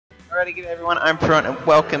Alrighty, good everyone, I'm Prawn and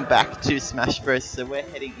welcome back to Smash Bros. So we're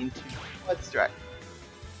heading into Quad Strike.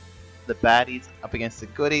 The baddies up against the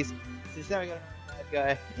goodies. Since now we got a bad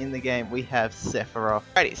guy in the game, we have Sephiroth.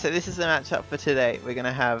 Alrighty, so this is the matchup for today. We're going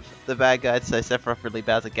to have the bad guys, so Sephiroth, Ridley,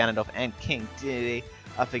 Bowser, Ganondorf, and King Dedede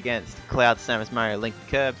up against Cloud, Samus, Mario, Link,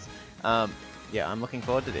 Kirbs. Yeah, I'm looking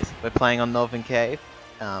forward to this. We're playing on Northern Cave.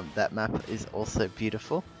 That map is also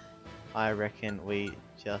beautiful. I reckon we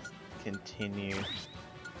just continue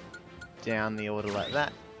down the order like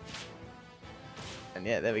that, and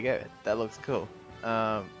yeah, there we go. That looks cool.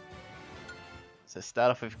 So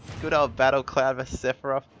start off with good old battle, Cloud vs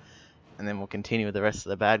Sephiroth, and then we'll continue with the rest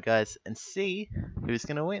of the bad guys and see who's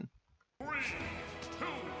gonna win. 3, 2,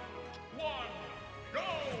 1, go!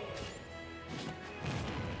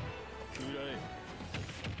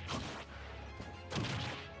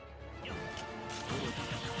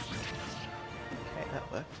 Okay,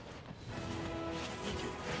 that worked.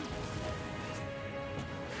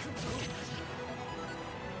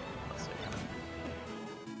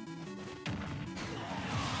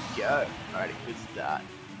 Go. Alrighty, good start.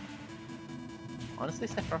 Honestly,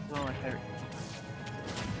 Sephiroth is one of my favourite.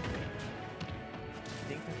 I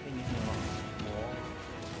think I've been using a lot more.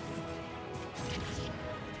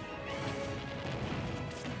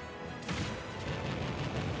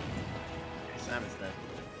 Okay, Samus then.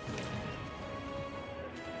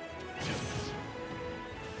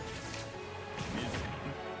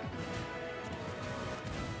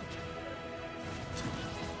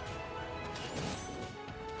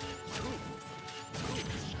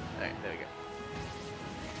 Alright, there we go.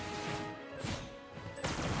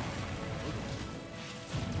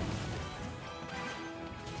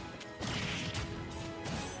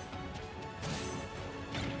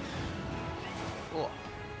 Oh.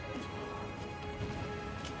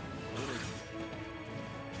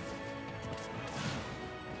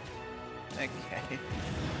 Okay.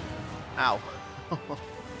 Ow.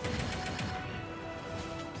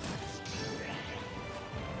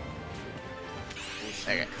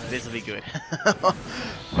 Okay, this will be good.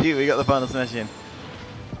 Phew, we got the final smash in.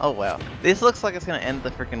 Oh wow. This looks like it's gonna end the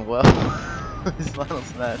freaking world. This final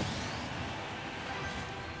smash.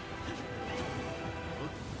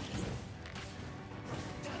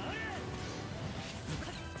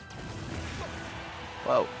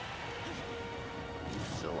 Whoa.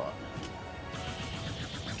 It's a lot.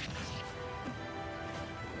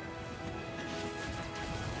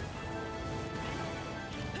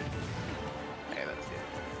 Okay, that's it.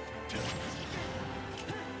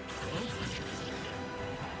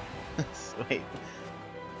 Sweet.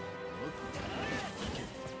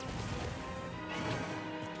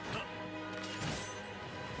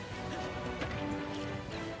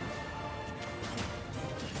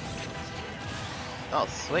 Oh,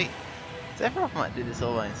 sweet. Sephiroth might do this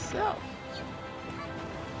all by himself.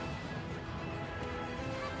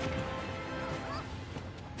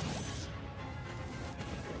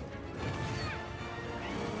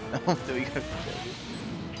 Oh, do we go?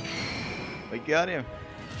 We got him.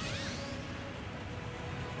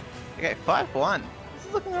 Okay, 5-1. This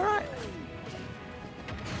is looking alright.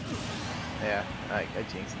 Yeah, I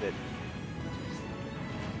jinxed it.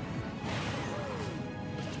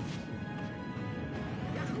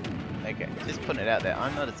 Okay, just putting it out there.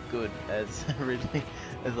 I'm not as good as Ridley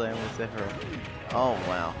as I am with Sephiroth. Oh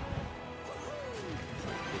wow.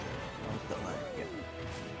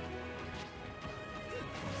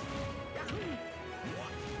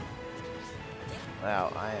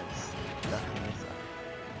 Wow, I am stuck in this.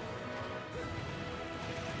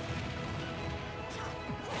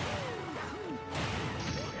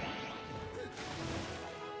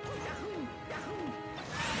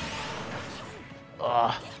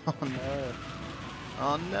 Oh no.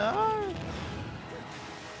 Oh no.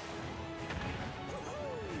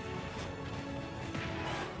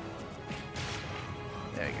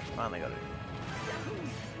 There we go, finally got it.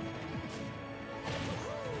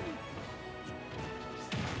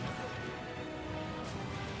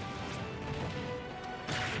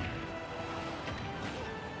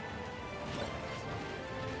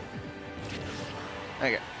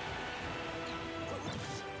 Okay.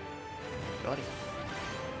 Got it.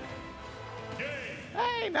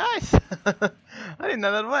 Hey, nice! I didn't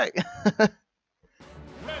know that'd work.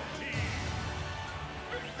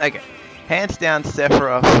 Okay, hands down,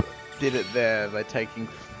 Sephiroth did it there by taking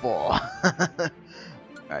 4.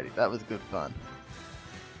 Alrighty, that was good fun.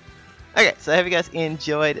 Okay, so I hope you guys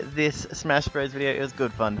enjoyed this Smash Bros video. It was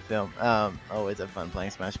good fun to film. Always have fun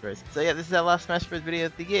playing Smash Bros. So yeah, this is our last Smash Bros video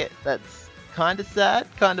of the year. That's kind of sad,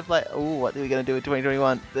 kind of like, oh, what are we going to do in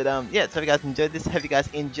 2021? But yeah, so if you guys enjoyed this, hope you guys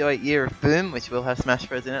enjoy Year of Boom, which will have Smash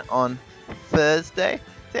Bros in it on Thursday.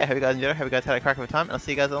 So yeah, hope you guys enjoyed it, hope you guys had a crack of a time, and I'll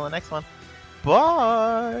see you guys on the next one.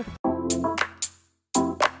 Bye!